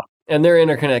areas as well. And they're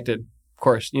interconnected.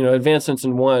 course. Advancements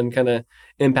in one kind of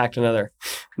impact another.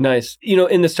 Nice.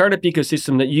 In the startup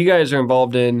ecosystem that you guys are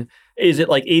involved in, is it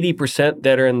like 80%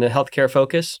 that are in the healthcare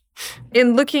focus?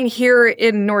 In looking here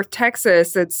in North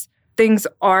Texas, things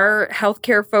are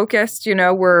healthcare focused.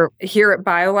 We're here at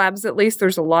Biolabs, at least,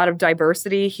 there's a lot of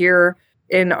diversity here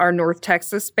in our North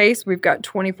Texas space. We've got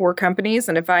 24 companies.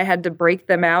 And if I had to break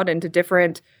them out into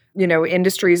different,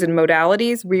 industries and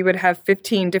modalities, we would have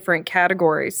 15 different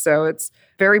categories. So it's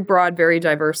very broad, very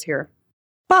diverse here.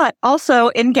 But also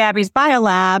in Gabby's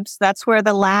Biolabs, that's where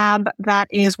the lab that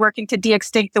is working to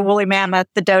de-extinct the woolly mammoth,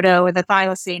 the dodo, and the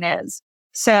thylacine is.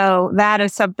 So that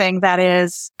is something that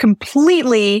is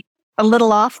completely a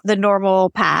little off the normal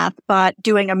path, but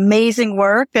doing amazing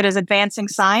work that is advancing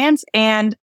science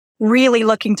and really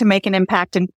looking to make an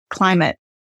impact in climate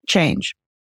change.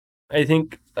 I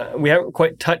think we haven't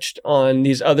quite touched on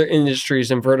these other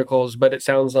industries and verticals, but it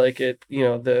sounds like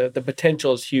the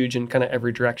potential is huge in kind of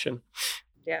every direction.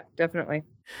 Yeah, definitely.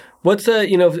 What's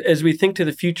as we think to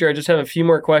the future, I just have a few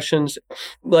more questions.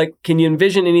 Like, can you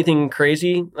envision anything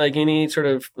crazy? Like any sort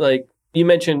of, like you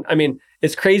mentioned,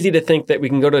 it's crazy to think that we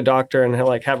can go to a doctor and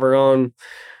have our own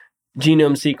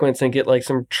genome sequence and get like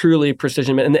some truly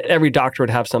precision, and that every doctor would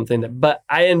have something but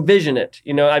I envision it,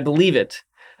 I believe it,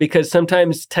 because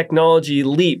sometimes technology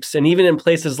leaps, and even in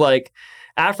places like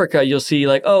Africa, you'll see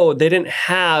like, oh, they didn't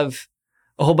have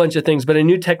a whole bunch of things, but a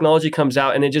new technology comes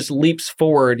out and it just leaps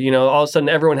forward. All of a sudden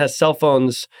everyone has cell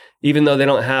phones, even though they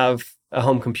don't have a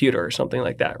home computer or something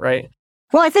like that, right?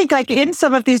 Well, I think like in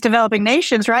some of these developing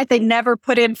nations, right, they never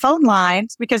put in phone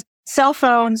lines because cell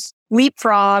phones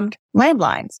leapfrogged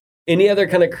landlines. Any other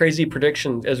kind of crazy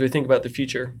prediction as we think about the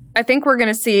future? I think we're going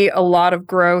to see a lot of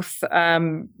growth,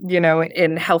 in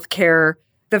healthcare.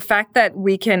 The fact that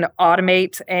we can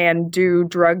automate and do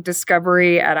drug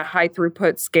discovery at a high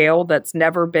throughput scale that's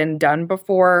never been done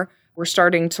before. We're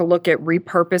starting to look at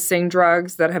repurposing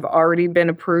drugs that have already been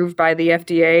approved by the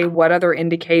FDA. What other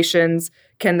indications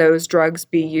can those drugs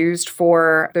be used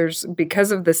for?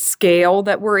 Because of the scale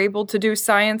that we're able to do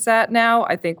science at now,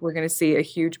 I think we're going to see a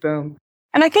huge boom.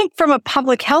 And I think from a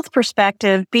public health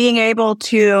perspective, being able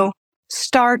to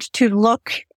start to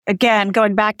look, again,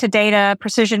 going back to data,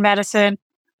 precision medicine,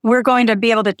 we're going to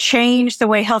be able to change the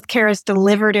way healthcare is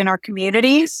delivered in our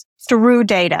communities through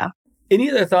data. Any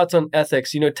other thoughts on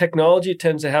ethics? Technology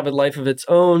tends to have a life of its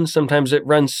own. Sometimes it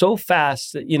runs so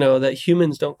fast that, that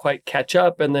humans don't quite catch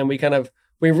up. And then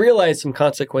we realize some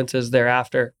consequences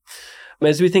thereafter.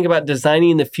 As we think about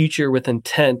designing the future with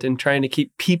intent and trying to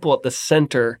keep people at the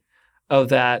center of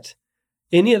that,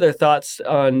 any other thoughts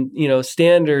on,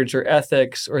 standards or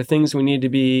ethics or things we need to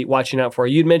be watching out for?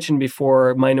 You'd mentioned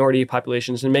before minority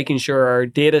populations and making sure our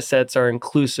data sets are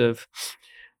inclusive.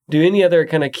 Do any other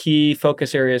kind of key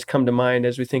focus areas come to mind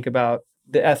as we think about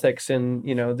the ethics and,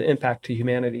 the impact to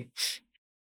humanity?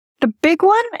 The big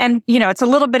one, and, it's a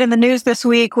little bit in the news this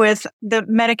week with the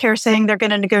Medicare saying they're going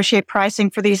to negotiate pricing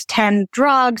for these 10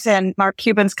 drugs and Mark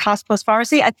Cuban's cost plus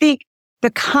pharmacy. I think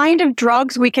the kind of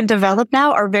drugs we can develop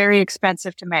now are very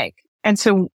expensive to make. And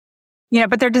so,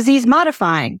 but they're disease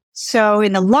modifying. So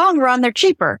in the long run, they're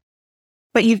cheaper,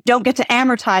 but you don't get to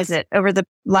amortize it over the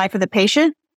life of the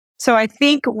patient. So I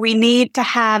think we need to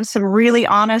have some really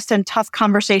honest and tough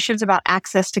conversations about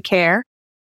access to care.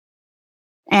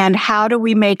 And how do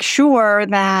we make sure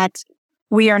that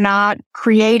we are not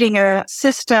creating a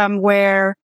system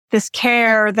where this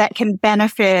care that can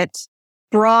benefit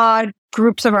broad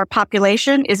groups of our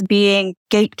population is being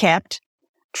gatekept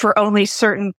for only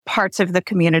certain parts of the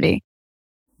community.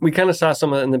 We kind of saw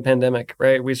some of that in the pandemic,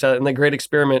 right? We saw in the Great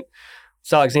Experiment,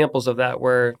 saw examples of that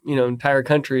where, entire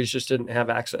countries just didn't have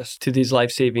access to these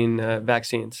life-saving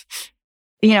vaccines.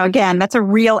 Again, that's a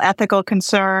real ethical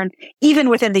concern, even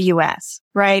within the U.S.,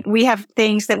 right? We have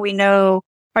things that we know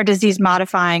are disease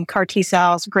modifying, CAR T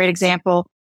cells, great example.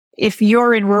 If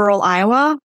you're in rural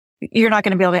Iowa, you're not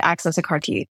going to be able to access a CAR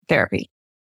T therapy.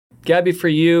 Gabby, for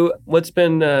you, what's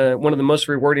been one of the most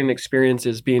rewarding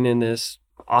experiences being in this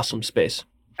awesome space?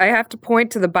 I have to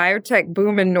point to the biotech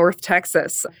boom in North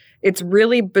Texas. It's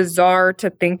really bizarre to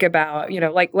think about,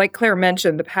 like Claire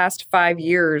mentioned, the past 5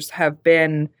 years have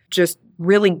been just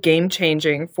really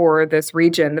game-changing for this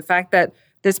region. The fact that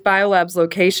this Biolabs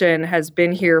location has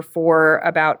been here for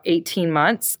about 18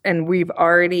 months, and we've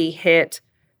already hit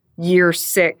year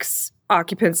 6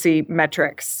 occupancy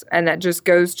metrics. And that just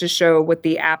goes to show what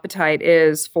the appetite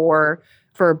is for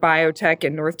biotech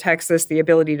in North Texas, the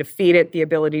ability to feed it, the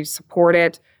ability to support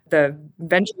it, the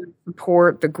venture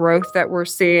support, the growth that we're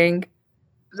seeing.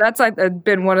 That's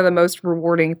been one of the most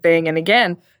rewarding thing. And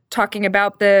again, talking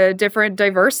about the different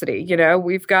diversity,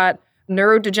 we've got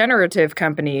neurodegenerative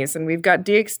companies, and we've got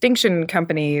de-extinction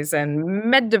companies and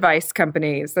med device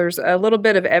companies. There's a little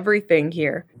bit of everything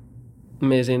here.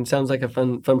 Amazing. Sounds like a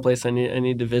fun place I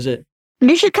need to visit.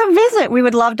 You should come visit. We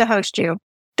would love to host you.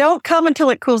 Don't come until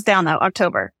it cools down, though,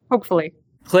 October. Hopefully.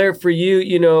 Claire, for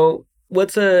you,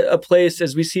 what's a place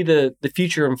as we see the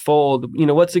future unfold,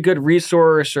 what's a good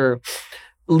resource or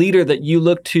leader that you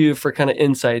look to for kind of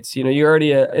insights? You're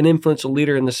already an influential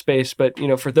leader in the space, but,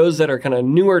 for those that are kind of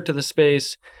newer to the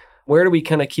space, where do we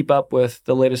kind of keep up with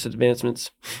the latest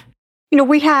advancements?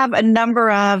 We have a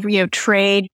number of,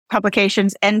 trade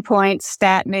publications, Endpoint,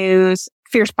 Stat News,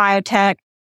 Fierce Biotech.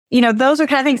 Those are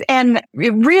kind of things. And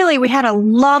really, we had a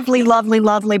lovely, lovely,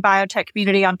 lovely biotech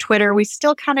community on Twitter. We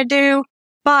still kind of do,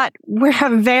 but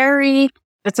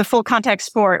it's a full contact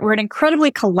sport. We're an incredibly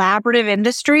collaborative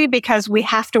industry because we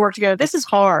have to work together. This is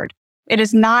hard. It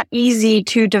is not easy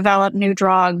to develop new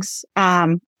drugs.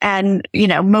 And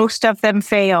most of them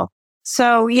fail.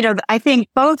 So, I think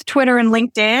both Twitter and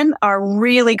LinkedIn are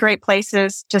really great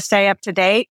places to stay up to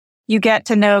date. You get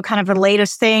to know kind of the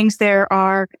latest things. There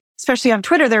are, especially on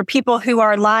Twitter, there are people who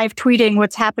are live tweeting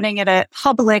what's happening at a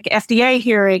public FDA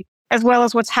hearing, as well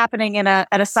as what's happening at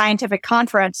a scientific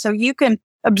conference. So you can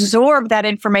absorb that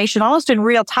information almost in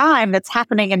real time that's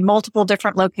happening in multiple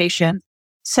different locations.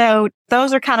 So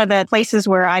those are kind of the places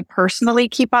where I personally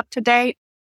keep up to date.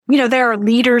 There are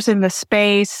leaders in the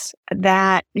space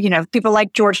that, people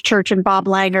like George Church and Bob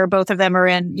Langer, both of them are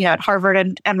at Harvard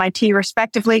and MIT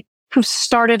respectively, who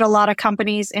started a lot of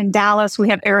companies in Dallas. We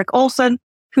have Eric Olson,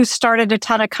 who started a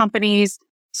ton of companies.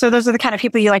 So those are the kind of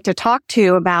people you like to talk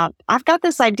to about, I've got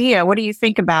this idea. What do you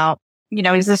think about,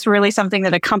 is this really something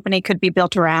that a company could be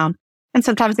built around? And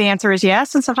sometimes the answer is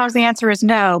yes. And sometimes the answer is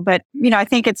no. But, I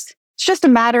think it's just a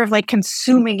matter of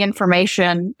consuming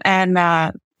information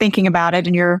and thinking about it.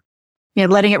 And you're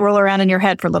letting it roll around in your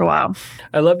head for a little while.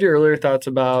 I loved your earlier thoughts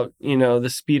about, the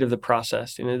speed of the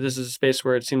process. This is a space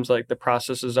where it seems like the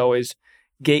process is always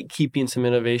gatekeeping some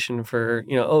innovation for,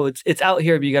 it's out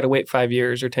here, but you got to wait 5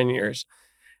 years or 10 years.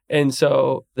 And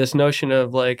so this notion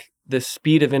of the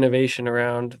speed of innovation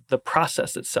around the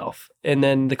process itself, and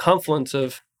then the confluence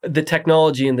of the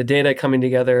technology and the data coming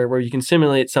together where you can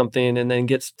simulate something and then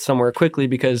get somewhere quickly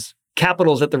because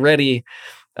capital's at the ready,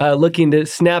 looking to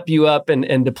snap you up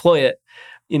and deploy it.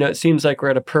 It seems like we're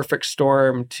at a perfect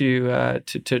storm to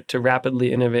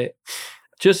rapidly innovate.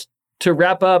 Just to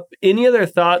wrap up, any other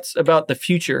thoughts about the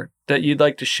future that you'd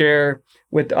like to share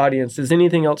with the audience? Does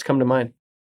anything else come to mind?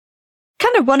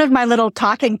 Kind of one of my little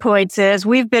talking points is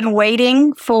we've been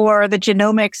waiting for the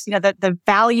genomics, the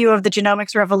value of the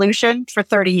genomics revolution for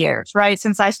 30 years, right?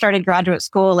 Since I started graduate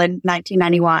school in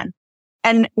 1991.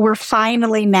 And we're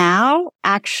finally now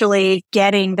actually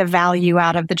getting the value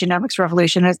out of the genomics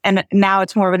revolution. And now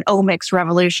it's more of an omics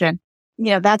revolution.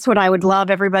 That's what I would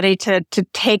love everybody to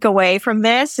take away from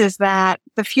this, is that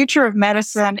the future of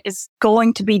medicine is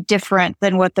going to be different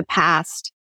than what the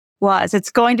past was.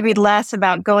 It's going to be less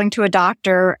about going to a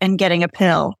doctor and getting a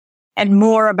pill and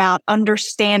more about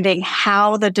understanding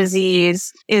how the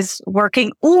disease is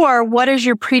working, or what is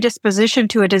your predisposition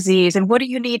to a disease and what do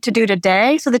you need to do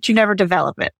today so that you never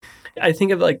develop it. I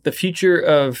think of the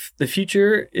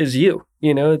future is you,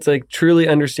 it's truly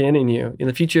understanding you in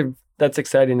the future. That's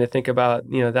exciting to think about,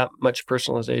 that much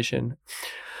personalization.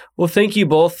 Well, thank you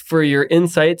both for your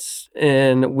insights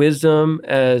and wisdom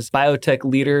as biotech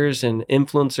leaders and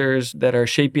influencers that are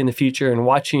shaping the future and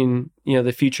watching,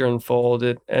 the future unfold.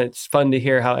 It's fun to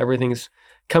hear how everything's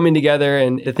coming together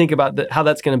and to think about how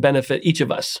that's going to benefit each of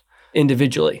us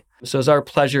individually. So it's our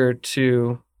pleasure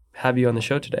to have you on the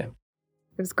show today.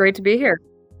 It was great to be here.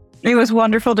 It was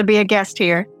wonderful to be a guest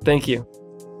here. Thank you.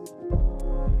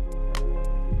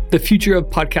 The Future of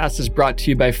Podcast is brought to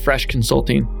you by Fresh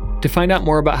Consulting. To find out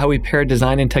more about how we pair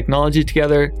design and technology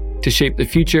together to shape the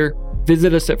future,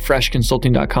 visit us at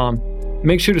freshconsulting.com.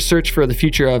 Make sure to search for The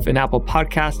Future of in Apple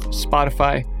Podcasts,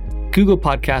 Spotify, Google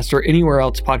Podcasts, or anywhere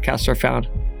else podcasts are found.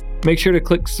 Make sure to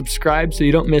click subscribe so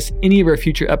you don't miss any of our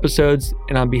future episodes.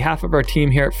 And on behalf of our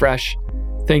team here at Fresh,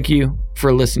 thank you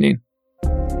for listening.